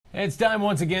It's time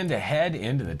once again to head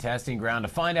into the testing ground to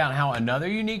find out how another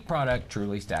unique product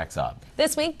truly stacks up.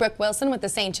 This week, Brooke Wilson with the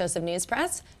St. Joseph News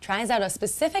Press tries out a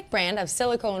specific brand of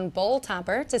silicone bowl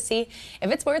topper to see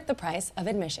if it's worth the price of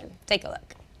admission. Take a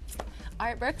look. All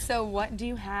right, Brooke, so what do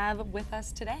you have with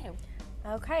us today?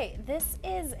 Okay, this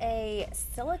is a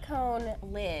silicone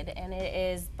lid, and it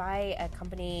is by a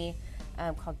company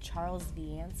called Charles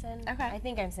Viancin. Okay. I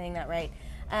think I'm saying that right.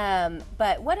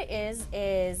 But what it is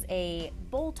a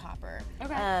bowl topper.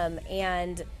 Okay.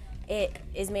 And it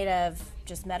is made of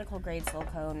just medical grade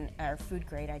silicone, or food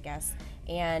grade, I guess,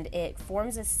 and it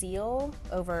forms a seal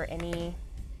over any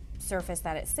surface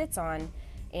that it sits on,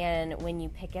 and when you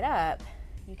pick it up,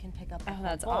 you can pick up the whole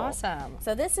That's bowl. awesome.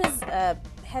 So this is a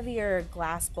heavier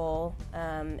glass bowl,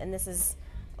 and this is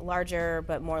a larger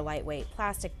but more lightweight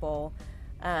plastic bowl.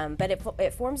 But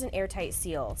it forms an airtight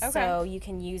seal, Okay. so you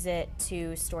can use it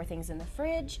to store things in the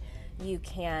fridge. You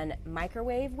can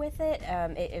microwave with it.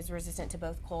 It is resistant to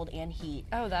both cold and heat.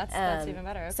 Oh, that's even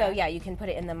better. Okay. So yeah, you can put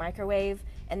it in the microwave,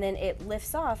 and then it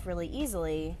lifts off really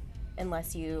easily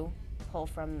unless you pull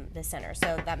from the center.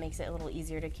 So that makes it a little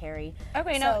easier to carry.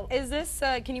 Okay, now is this,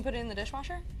 can you put it in the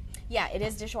dishwasher? Yeah, it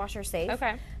is dishwasher safe.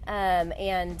 Okay.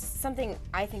 And something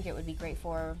I think it would be great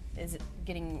for is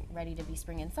getting ready to be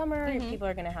spring and summer. People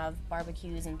are going to have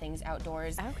barbecues and things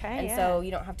outdoors. Okay, And yeah. so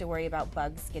you don't have to worry about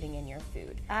bugs getting in your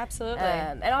food. Absolutely.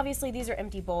 And obviously these are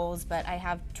empty bowls, but I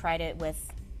have tried it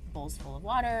with bowls full of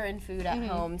water and food at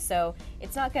home, so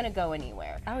it's not going to go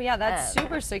anywhere. Oh yeah, that's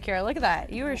super secure. Look at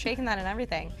that. You were shaking that and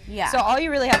everything. Yeah. So all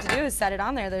you really have to do is set it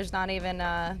on there. There's not even,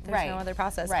 there's Right. no other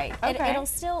process. Right. Okay. It'll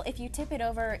still, if you tip it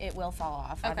over, it will fall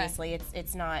off. Okay. Obviously,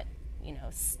 it's not,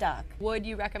 stuck. Would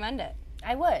you recommend it?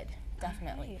 I would,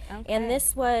 definitely. Right, okay. And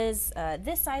this was,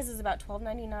 this size is about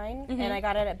 $12.99, and I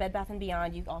got it at Bed Bath &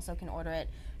 Beyond. You also can order it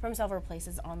from several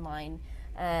places online,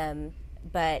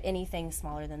 but anything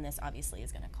smaller than this obviously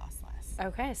is going to cost less.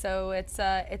 Okay, so it's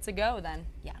a go then.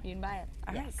 Yeah. You'd buy it.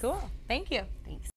 All right, Yes. cool. Thank you. Thanks.